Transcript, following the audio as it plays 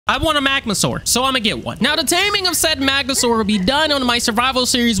I want a Magmasaur, so I'm gonna get one. Now, the taming of said Magmasaur will be done on my survival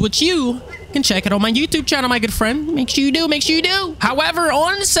series, which you can check it on my YouTube channel, my good friend. Make sure you do, make sure you do. However,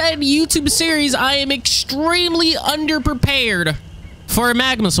 on said YouTube series, I am extremely underprepared for a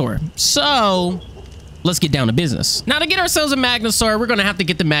Magmasaur. So let's get down to business. Now, to get ourselves a Magmasaur, we're gonna have to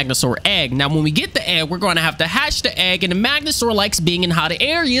get the Magmasaur egg. Now, when we get the egg, we're gonna have to hatch the egg, and the Magmasaur likes being in hot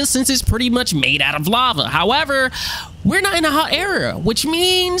areas since it's pretty much made out of lava. However, we're not in a hot area, which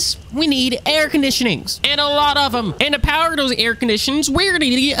means we need air conditionings, and a lot of them. And to power those air conditionings, we're gonna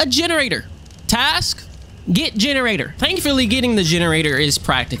need a generator. Task: get generator. Thankfully, getting the generator is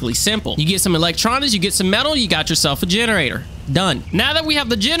practically simple. You get some electronics, you get some metal, you got yourself a generator. Done. Now that we have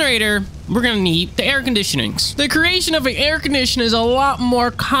the generator, we're gonna need the air conditionings. The creation of an air conditioner is a lot more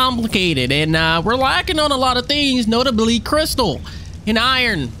complicated, and we're lacking on a lot of things, notably crystal and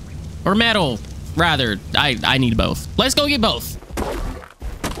iron, or metal, rather. I need both. Let's go get both.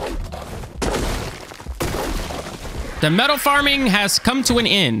 The metal farming has come to an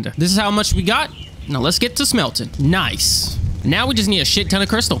end. This is how much we got. Now let's get to smelting. Nice. Now we just need a shit ton of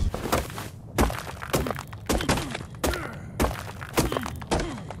crystal.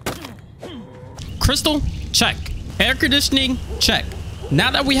 Crystal, check. Air conditioning, check.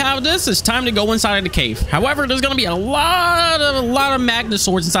 Now that we have this, it's time to go inside of the cave. However, there's gonna be a lot of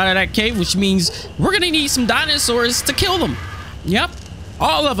Magmasaurs inside of that cave, which means we're gonna need some dinosaurs to kill them. Yep,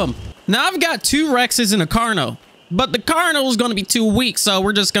 all of them. Now I've got 2 Rexes and a Carno, but the Carno is gonna be too weak, so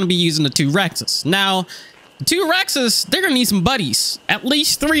we're just gonna be using the 2 Rexes. Now, the 2 Rexes, they're gonna need some buddies, at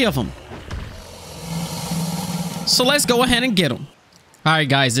least 3 of them. So let's go ahead and get them. All right,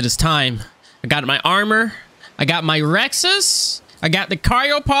 guys, it is time. I got my armor, I got my Rexes, I got the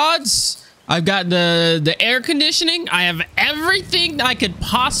cryopods, I've got the air conditioning. I have everything I could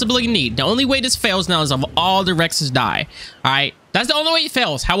possibly need. The only way this fails now is if all the Rexes die. All right, that's the only way it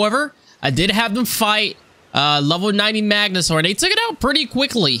fails. However, I did have them fight level 90 Magmasaur, and they took it out pretty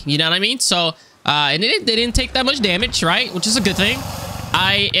quickly, you know what I mean? So and they didn't take that much damage, right? Which is a good thing.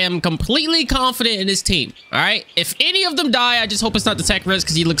 I am completely confident in this team. All right, if any of them die, I just hope it's not the treacherous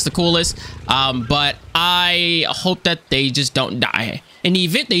because he looks the coolest. But I hope that they just don't die. In the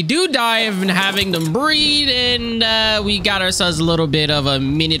event they do die, I've been having them breed, and we got ourselves a little bit of a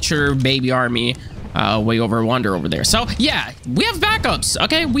miniature baby army way over wonder over there. So yeah, we have backups.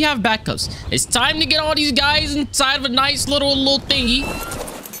 Okay, we have backups. It's time to get all these guys inside of a nice little thingy,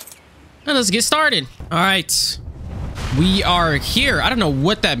 and let's get started. All right. We are here. I don't know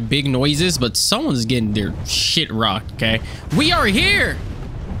what that big noise is, but someone's getting their shit rocked, okay? We are here.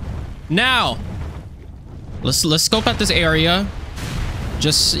 Now, let's scope out this area.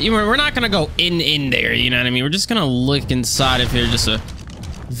 Just, you know, we're not gonna go in there, you know what I mean? We're just gonna look inside of here just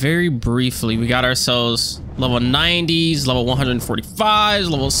very briefly. We got ourselves level 90s, level 145s,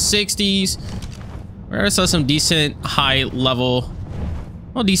 level 60s. We got ourselves some decent high level,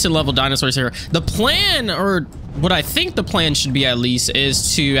 well, decent level dinosaurs here. The plan, or what I think the plan should be at least,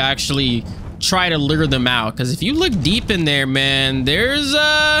 is to actually try to lure them out. Because if you look deep in there, man, there's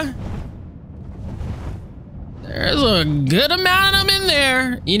a good amount of them in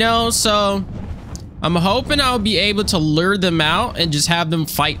there, you know. So I'm hoping I'll be able to lure them out and just have them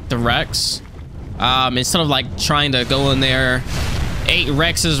fight the Rex, instead of like trying to go in there 8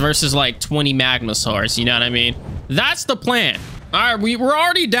 Rexes versus like 20 Magmasaurs, you know what I mean? That's the plan. All right, we're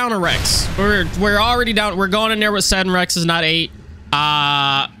already down a Rex. We're already down. We're going in there with 7 Rexes, not 8.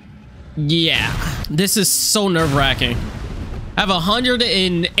 Yeah, this is so nerve-wracking. I have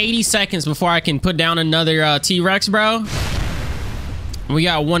 180 seconds before I can put down another T-Rex, bro. We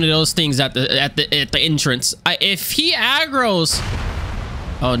got one of those things at the entrance. If he aggroes,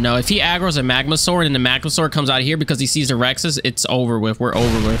 oh no, if he aggroes a Magmasaur and then the Magmasaur comes out here because he sees the Rexes, it's over with. We're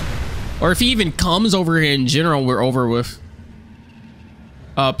over with. Or if he even comes over here in general, we're over with.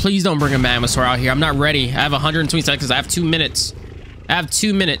 Please don't bring a Magmasaur out here. I'm not ready. I have 120 seconds. I have 2 minutes. I have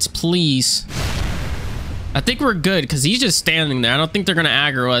 2 minutes, please. I think we're good because he's just standing there. I don't think they're gonna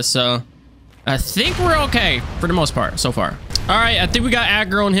aggro us, so I think we're okay for the most part so far. All right, I think we got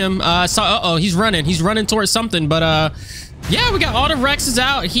aggro on him. So he's running. He's running towards something, but yeah, we got all the Rexes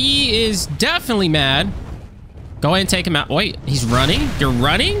out. He is definitely mad. Go ahead and take him out. Wait, he's running? You're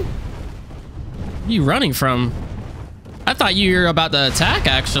running? Where are you running from? I thought you were about to attack,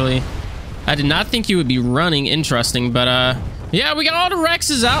 actually. I did not think you would be running. Interesting, but yeah, we got all the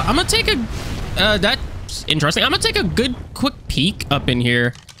Rexes out. I'm gonna take a that's interesting. I'm gonna take a good quick peek up in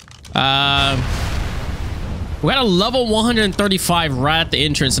here. We got a level 135 right at the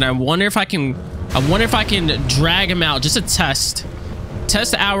entrance, and I wonder if I can drag him out just to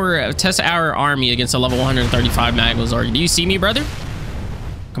test our army against a level 135 Magmasaur. Do you see me, brother?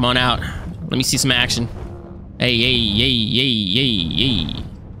 Come on out. Let me see some action. Hey, hey, hey, hey, hey, hey.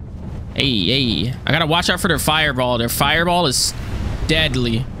 Hey, hey. I gotta watch out for their fireball. Their fireball is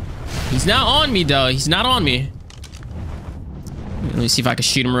deadly. He's not on me, though. He's not on me. Let me see if I can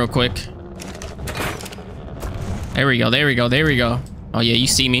shoot him real quick. There we go. There we go. There we go. Oh, yeah, you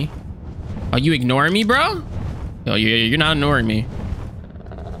see me. Oh, you ignoring me, bro? Oh, you're not ignoring me.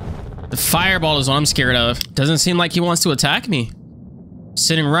 The fireball is what I'm scared of. Doesn't seem like he wants to attack me.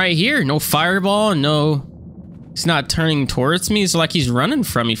 Sitting right here. No fireball. No. He's not turning towards me. It's like he's running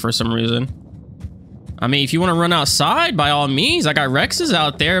from me for some reason. I mean, if you want to run outside, by all means. I got Rexes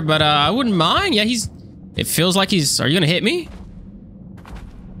out there, but I wouldn't mind. Yeah, he's... It feels like he's... Are you going to hit me?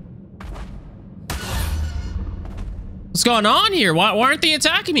 What's going on here? Why aren't they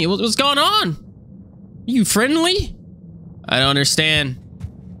attacking me? What's going on? Are you friendly? I don't understand.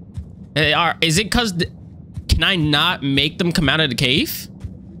 Is it because... Can I not make them come out of the cave?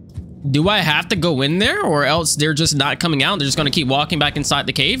 Do I have to go in there, or else they're just not coming out? They're just going to keep walking back inside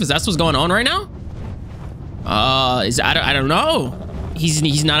the cave? Is that what's going on right now? I don't know.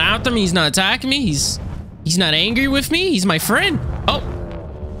 He's not after me. He's not attacking me. He's not angry with me. He's my friend. Oh.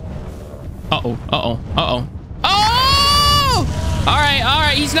 Uh-oh. Uh-oh. Uh-oh. Oh! All right. All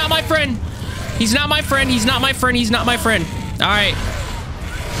right. He's not my friend. He's not my friend. He's not my friend. He's not my friend. All right.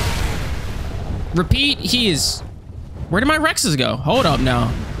 Repeat. He is... Where did my Rexes go? Hold up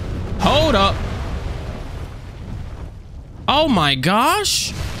now. Hold up. Oh my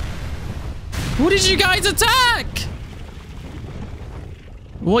gosh. Who did you guys attack?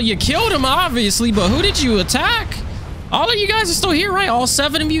 Well, you killed him, obviously, but who did you attack? All of you guys are still here, right? All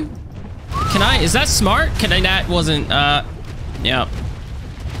 7 of you? Can I... Is that smart? Can I... That wasn't... Yeah.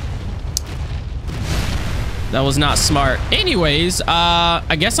 That was not smart. Anyways,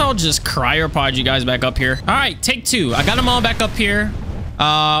 I guess I'll just cryopod you guys back up here. All right, take 2. I got them all back up here.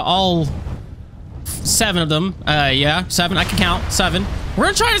 All 7 of them. Yeah, 7. I can count. 7. We're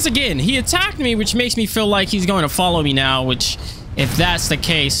gonna try this again. He attacked me, which makes me feel like he's going to follow me now, which, if that's the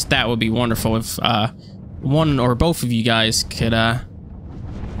case, that would be wonderful if one or both of you guys could,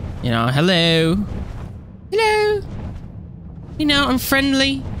 you know, hello. Hello. You know, I'm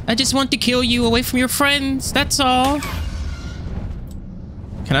friendly. I just want to kill you away from your friends. That's all.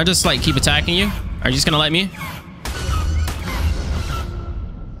 Can I just, like, keep attacking you? Are you just gonna let me?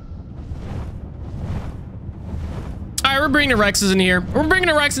 All right, we're bringing the Rexes in here. We're bringing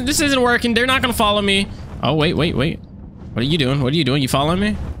the Rexes. This isn't working. They're not gonna follow me. Oh, wait, wait, wait. What are you doing? What are you doing? You following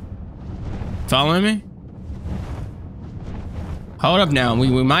me? Following me? Hold up now.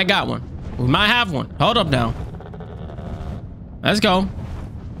 We might got one. We might have one. Hold up now. Let's go.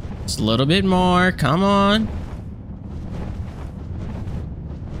 Just a little bit more. Come on.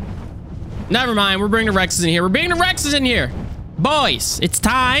 Never mind. We're bringing the Rexes in here. We're bringing the Rexes in here. Boys, it's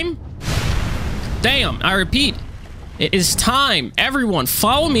time. Damn. I repeat. It is time. Everyone,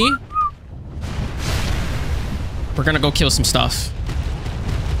 follow me. We're gonna go kill some stuff.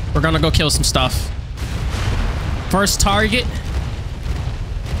 We're gonna go kill some stuff. First target.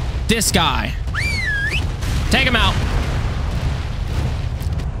 This guy. Take him out.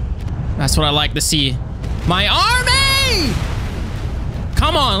 That's what I like to see. My army!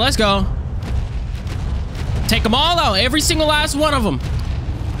 Come on, let's go. Take them all out. Every single last one of them.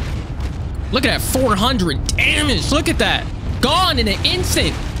 Look at that. 400 damage. Look at that. Gone in an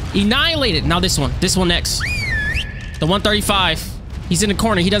instant. Annihilated. Now this one. This one next. The 135. He's in the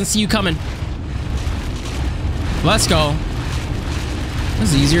corner. He doesn't see you coming. Let's go.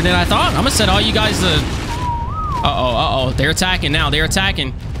 This is easier than I thought. I'm gonna set all you guys to... Uh-oh, uh-oh. They're attacking now. They're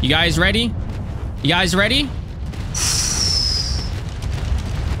attacking. You guys ready? You guys ready?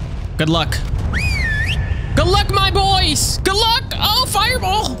 Good luck. Good luck, my boys. Good luck. Oh,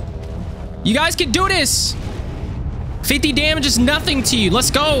 fireball. You guys can do this. 50 damage is nothing to you.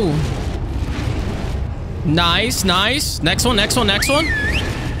 Let's go. Nice, nice. Next one, next one, next one.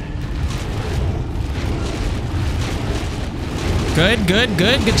 Good, good,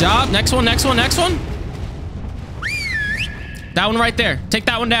 good. Good job. Next one, next one, next one. That one right there. Take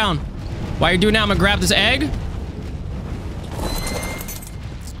that one down. While you're doing that, I'm gonna grab this egg.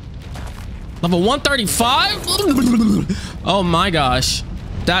 Level 135? Oh my gosh.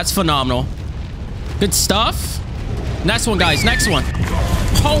 That's phenomenal. Good stuff. Next one, guys. Next one.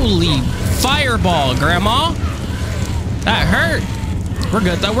 Holy fireball, Grandma. That hurt. We're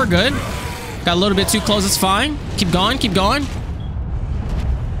good, though. We're good. Got a little bit too close. It's fine. Keep going. Keep going.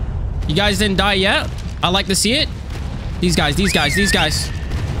 You guys didn't die yet. I like to see it. These guys. These guys. These guys.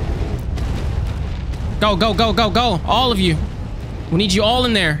 Go, go, go, go, go. All of you. We need you all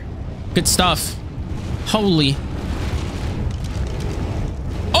in there. Good stuff. Holy.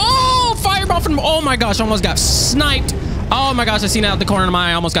 fireball from, oh my gosh, I almost got sniped. Oh my gosh, I seen it out the corner of my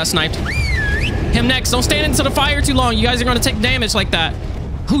eye. I almost got sniped. Him next. Don't stand into the fire too long. You guys are going to take damage like that.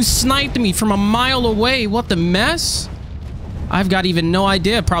 Who sniped me from a mile away? What the mess? I've got even no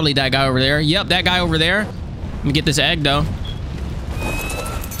idea. Probably that guy over there. Yep, that guy over there. Let me get this egg, though.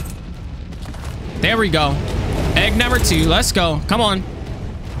 There we go. Egg number 2. Let's go. Come on.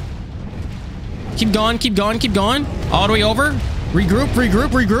 Keep going, keep going, keep going. All the way over. Regroup, regroup,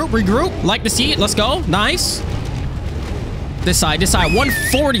 regroup, regroup. Like to see it. Let's go. Nice. This side, this side.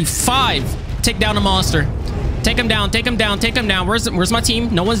 145. Take down the monster. Take him down, take him down, take him down. Where's my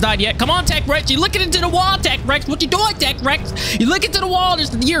team? No one's died yet. Come on, Tech Rex. You're looking into the wall, Tech Rex. What you doing, Tech Rex? You look into the wall.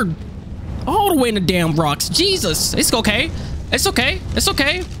 You're all the way in the damn rocks. Jesus. It's okay. It's okay. It's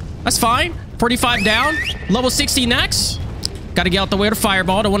okay. That's fine. 45 down. Level 60 next. Got to get out the way of the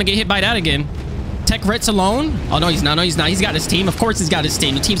fireball. Don't want to get hit by that again. Tech Rex alone. Oh, no, he's not. No, he's not. He's got his team. Of course he's got his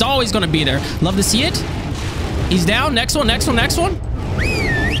team. The team's always going to be there. Love to see it. He's down. Next one, next one, next one.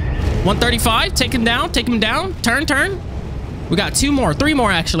 135. Take him down. Take him down. Turn, turn. We got 2 more. 3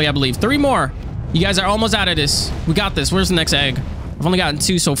 more, actually, I believe. 3 more. You guys are almost out of this. We got this. Where's the next egg? I've only gotten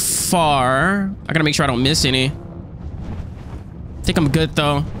 2 so far. I gotta make sure I don't miss any. I think I'm good,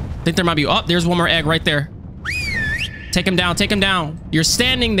 though. I think there might be... Oh, there's 1 more egg right there. Take him down. Take him down. You're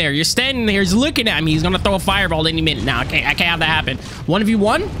standing there. You're standing there. He's looking at me. He's gonna throw a fireball any minute now. I can't have that happen.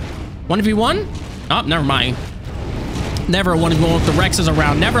 1v1? 1v1? Oh, never mind. Never a 1v1 with the Rexes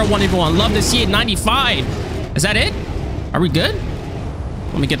around. Never a 1v1. Love to see it. 95. Is that it? Are we good?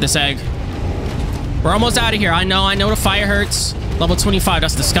 Let me get this egg. We're almost out of here. I know the fire hurts. Level 25.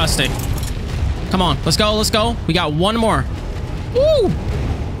 That's disgusting. Come on. Let's go. Let's go. We got 1 more. Woo!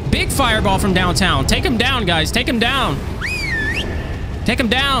 Big fireball from downtown. Take him down, guys. Take him down. Take him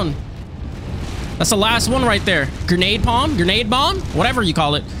down. That's the last one right there. Grenade bomb. Grenade bomb. Whatever you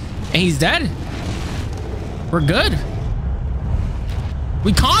call it. And he's dead. We're good.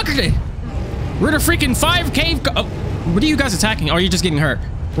 We conquered it. We're the freaking 5 cave. Oh, what are you guys attacking? Oh, you're just getting hurt.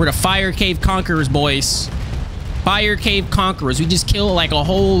 We're the fire cave conquerors, boys. Fire cave conquerors. We just killed like a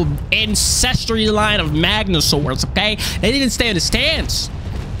whole ancestry line of Magmasaurs, okay? They didn't stand a stance.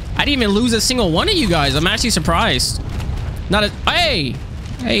 I didn't even lose a single one of you guys. I'm actually surprised. Not a... Hey!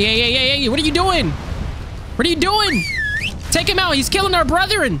 Hey, what are you doing? What are you doing? Take him out. He's killing our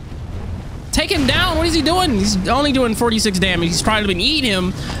brethren. Take him down. What is he doing? He's only doing 46 damage. He's probably been eating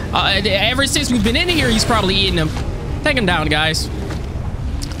him. Ever since we've been in here, he's probably eating him. Take him down, guys.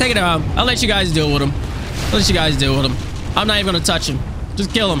 Take it down. I'll let you guys deal with him. I'll let you guys deal with him. I'm not even going to touch him.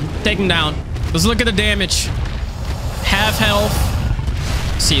 Just kill him. Take him down. Let's look at the damage. Half health.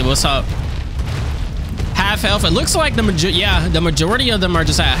 Let's see what's up. Half health. It looks like the majority of them are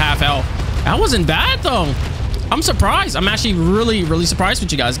just at half health. That wasn't bad, though. I'm surprised. I'm actually really surprised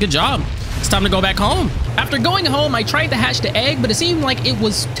with you guys. Good job. It's time to go back home. After going home, I tried to hatch the egg, but it seemed like it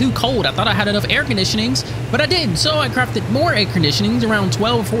was too cold. I thought I had enough air conditionings, but I didn't. So I crafted more air conditionings, around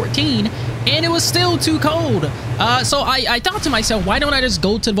 12 or 14, and it was still too cold. So I thought to myself, why don't I just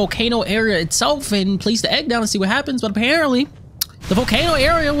go to the volcano area itself and place the egg down and see what happens? But apparently, the volcano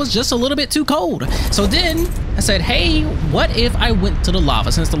area was just a little bit too cold. So then I said, hey, what if I went to the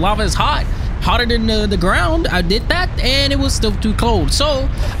lava? Since the lava is hot, hotter than the ground, I did that and it was still too cold. So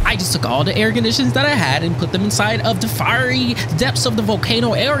I just took all the air conditions that I had and put them inside of the fiery depths of the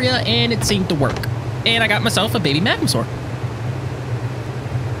volcano area, and it seemed to work. And I got myself a baby Magmasaur.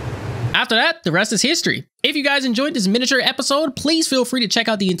 After that, the rest is history. If you guys enjoyed this miniature episode, please feel free to check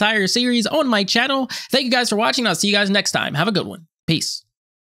out the entire series on my channel. Thank you guys for watching. I'll see you guys next time. Have a good one. Peace.